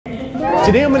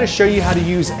Today I'm going to show you how to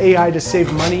use AI to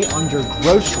save money on your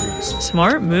groceries.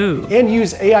 Smart move. And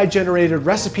use AI-generated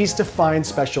recipes to find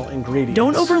special ingredients.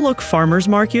 Don't overlook farmers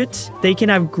markets. They can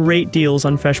have great deals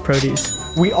on fresh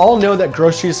produce. We all know that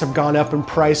groceries have gone up in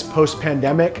price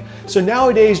post-pandemic, so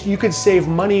nowadays you could save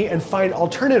money and find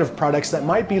alternative products that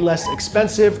might be less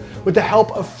expensive with the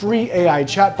help of free AI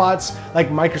chatbots like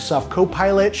Microsoft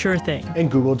Copilot Sure thing.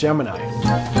 and Google Gemini.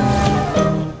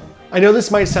 I know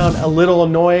this might sound a little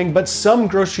annoying, but some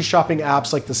grocery shopping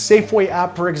apps like the Safeway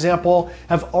app, for example,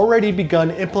 have already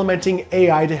begun implementing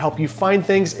AI to help you find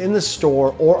things in the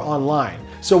store or online.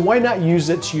 So why not use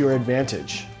it to your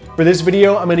advantage? For this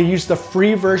video, I'm going to use the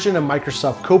free version of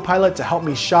Microsoft Copilot to help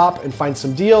me shop and find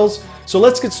some deals. So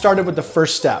let's get started with the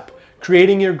first step,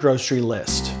 creating your grocery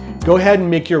list. Go ahead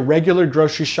and make your regular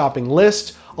grocery shopping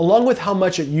list, along with how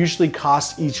much it usually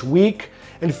costs each week,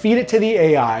 and feed it to the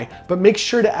AI, but make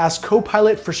sure to ask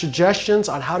Copilot for suggestions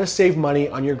on how to save money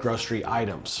on your grocery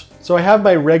items. So I have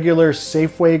my regular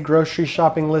Safeway grocery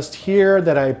shopping list here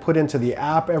that I put into the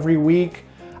app every week.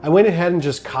 I went ahead and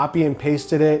just copy and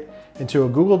pasted it into a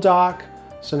Google Doc.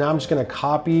 So now I'm just gonna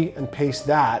copy and paste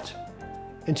that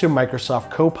into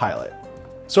Microsoft Copilot.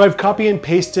 So I've copy and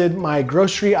pasted my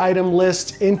grocery item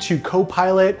list into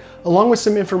Copilot, along with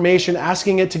some information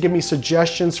asking it to give me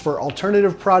suggestions for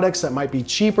alternative products that might be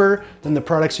cheaper than the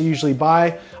products I usually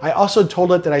buy. I also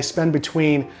told it that I spend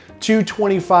between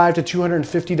 $225 to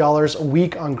 $250 a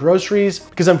week on groceries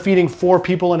because I'm feeding 4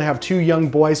 people and I have 2 young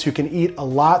boys who can eat a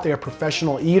lot. They are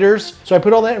professional eaters. So I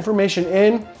put all that information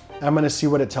in. I'm gonna see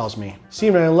what it tells me.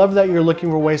 Steven, I love that you're looking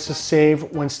for ways to save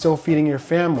when still feeding your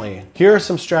family. Here are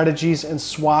some strategies and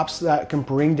swaps that can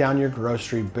bring down your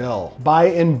grocery bill. Buy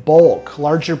in bulk.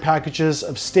 Larger packages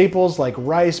of staples like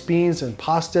rice, beans, and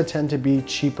pasta tend to be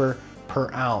cheaper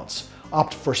per ounce.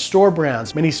 Opt for store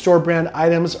brands. Many store brand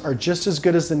items are just as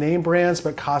good as the name brands,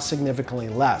 but cost significantly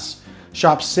less.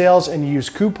 Shop sales and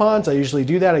use coupons. I usually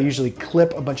do that. I usually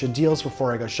clip a bunch of deals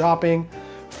before I go shopping.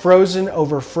 Frozen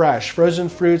over fresh. Frozen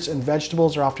fruits and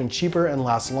vegetables are often cheaper and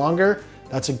last longer.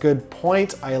 That's a good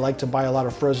point. I like to buy a lot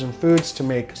of frozen foods to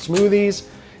make smoothies.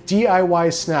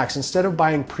 DIY snacks. Instead of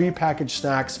buying prepackaged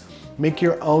snacks, make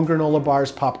your own granola bars,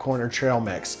 popcorn, or trail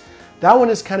mix. That one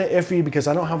is kind of iffy because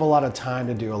I don't have a lot of time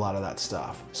to do a lot of that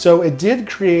stuff. So it did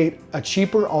create a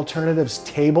cheaper alternatives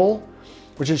table,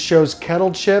 which it shows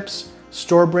kettle chips,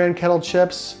 store brand kettle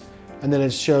chips, and then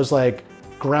it shows like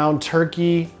ground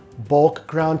turkey, bulk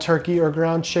ground turkey or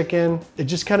ground chicken. It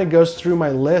just kind of goes through my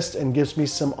list and gives me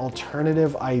some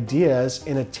alternative ideas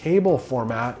in a table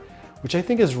format, which I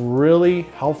think is really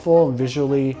helpful and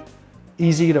visually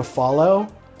easy to follow.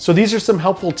 So these are some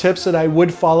helpful tips that I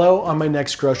would follow on my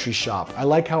next grocery shop. I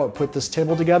like how it put this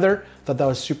table together. Thought that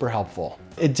was super helpful.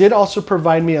 It did also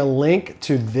provide me a link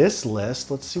to this list.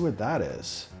 Let's see what that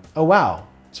is. Oh, wow.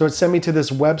 So it sent me to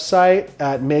this website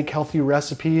at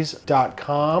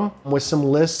makehealthyrecipes.com with some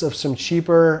lists of some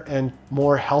cheaper and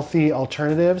more healthy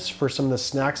alternatives for some of the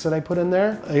snacks that I put in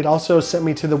there. It also sent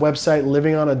me to the website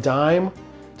Living on a Dime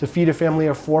to feed a family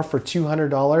of 4 for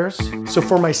 $200. So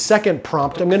for my second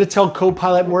prompt, I'm gonna tell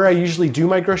Copilot where I usually do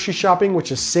my grocery shopping,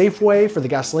 which is Safeway for the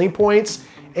gasoline points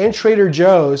and Trader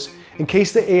Joe's, in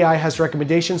case the AI has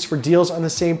recommendations for deals on the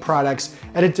same products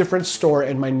at a different store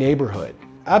in my neighborhood.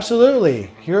 Absolutely.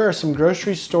 Here are some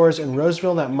grocery stores in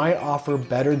Roseville that might offer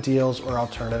better deals or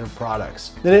alternative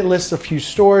products. Then it lists a few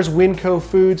stores. Winco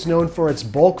Foods, known for its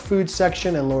bulk food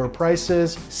section and lower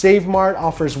prices. Save Mart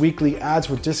offers weekly ads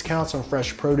with discounts on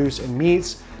fresh produce and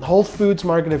meats. Whole Foods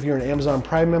Market, if you're an Amazon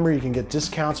Prime member, you can get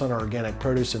discounts on organic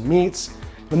produce and meats.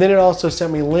 And then it also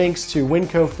sent me links to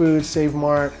Winco Foods, Save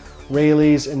Mart,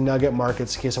 Rayleigh's, and Nugget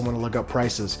Markets in case I want to look up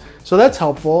prices. So that's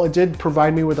helpful. It did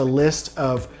provide me with a list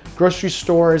of grocery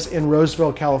stores in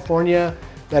Roseville, California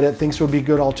that it thinks would be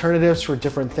good alternatives for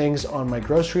different things on my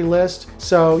grocery list.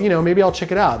 So, maybe I'll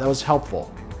check it out. That was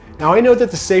helpful. Now I know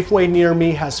that the Safeway near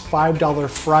me has $5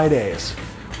 Fridays,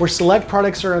 where select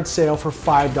products are on sale for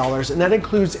 $5, and that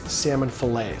includes salmon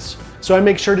fillets. So I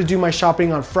make sure to do my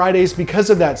shopping on Fridays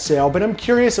because of that sale, but I'm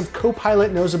curious if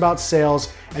Copilot knows about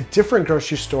sales at different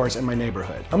grocery stores in my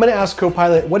neighborhood. I'm gonna ask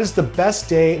Copilot, what is the best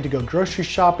day to go grocery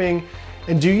shopping?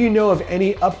 And do you know of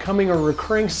any upcoming or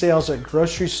recurring sales at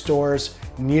grocery stores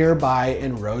nearby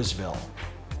in Roseville?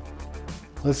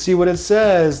 Let's see what it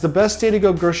says. The best day to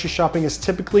go grocery shopping is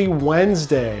typically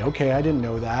Wednesday. Okay, I didn't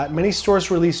know that. Many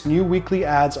stores release new weekly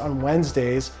ads on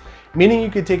Wednesdays, meaning you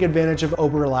could take advantage of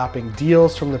overlapping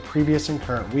deals from the previous and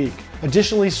current week.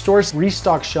 Additionally, stores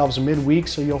restock shelves midweek,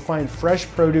 so you'll find fresh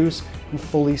produce and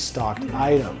fully stocked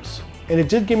items. and it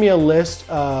did give me a list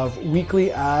of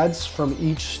weekly ads from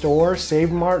each store, Save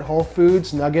Mart, Whole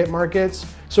Foods, Nugget Markets.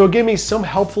 So it gave me some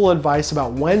helpful advice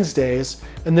about Wednesdays,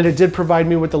 and then it did provide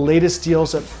me with the latest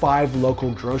deals at 5 local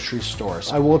grocery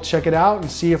stores. I will check it out and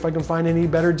see if I can find any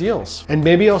better deals. And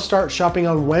maybe I'll start shopping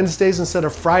on Wednesdays instead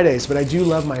of Fridays, but I do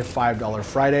love my $5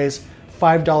 Fridays.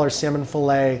 $5 salmon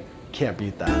fillet, can't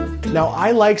beat that. Now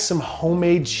I like some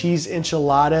homemade cheese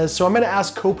enchiladas, so I'm gonna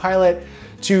ask Copilot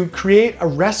to create a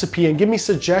recipe and give me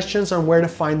suggestions on where to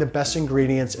find the best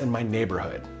ingredients in my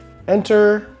neighborhood.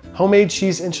 Enter homemade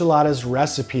cheese enchiladas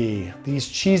recipe. These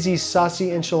cheesy,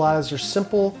 saucy enchiladas are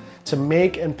simple to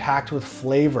make and packed with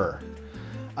flavor.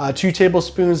 2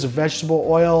 tablespoons of vegetable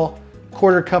oil,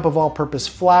 1/4 cup of all-purpose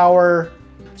flour.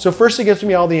 So first it gives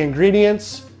me all the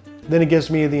ingredients, then it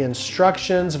gives me the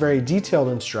instructions, very detailed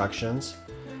instructions,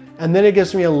 and then it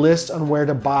gives me a list on where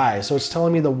to buy. So it's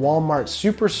telling me the Walmart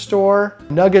Superstore,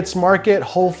 Nuggets Market,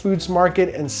 Whole Foods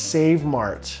Market, and Save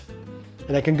Mart.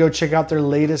 And I can go check out their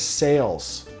latest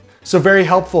sales. So very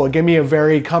helpful. It gave me a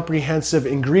very comprehensive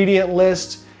ingredient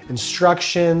list,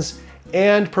 instructions,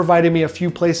 and provided me a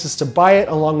few places to buy it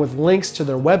along with links to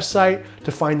their website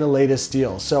to find the latest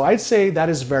deals. So I'd say that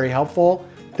is very helpful.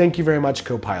 Thank you very much,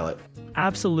 Copilot.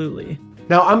 Absolutely.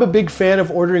 Now I'm a big fan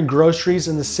of ordering groceries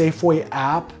in the Safeway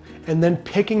app and then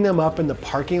picking them up in the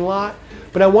parking lot.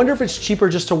 But I wonder if it's cheaper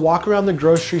just to walk around the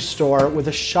grocery store with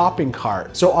a shopping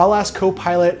cart. So I'll ask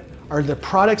Copilot, are the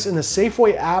products in the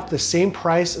Safeway app the same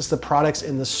price as the products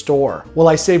in the store? Will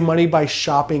I save money by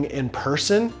shopping in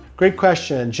person? Great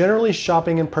question. Generally,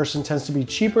 shopping in person tends to be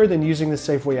cheaper than using the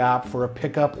Safeway app for a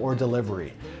pickup or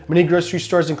delivery. Many grocery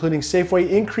stores, including Safeway,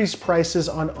 increase prices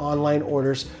on online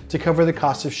orders to cover the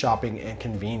cost of shopping and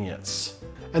convenience.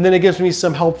 And then it gives me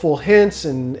some helpful hints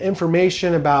and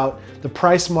information about the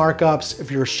price markups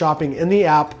if you're shopping in the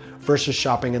app versus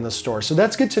shopping in the store. So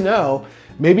that's good to know.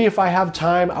 Maybe if I have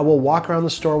time, I will walk around the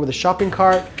store with a shopping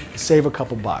cart and save a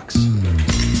couple bucks.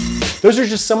 Those are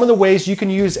just some of the ways you can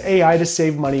use AI to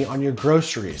save money on your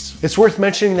groceries. It's worth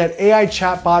mentioning that AI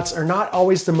chatbots are not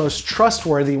always the most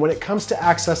trustworthy when it comes to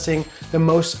accessing the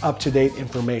most up-to-date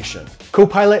information.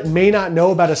 Copilot may not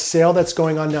know about a sale that's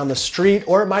going on down the street,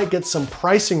 or it might get some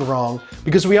pricing wrong,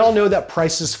 because we all know that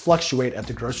prices fluctuate at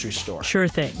the grocery store. Sure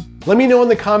thing. Let me know in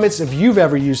the comments if you've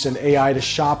ever used an AI to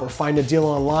shop or find a deal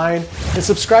online, and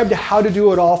subscribe to How to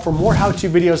Do It All for more how-to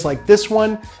videos like this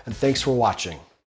one, and thanks for watching.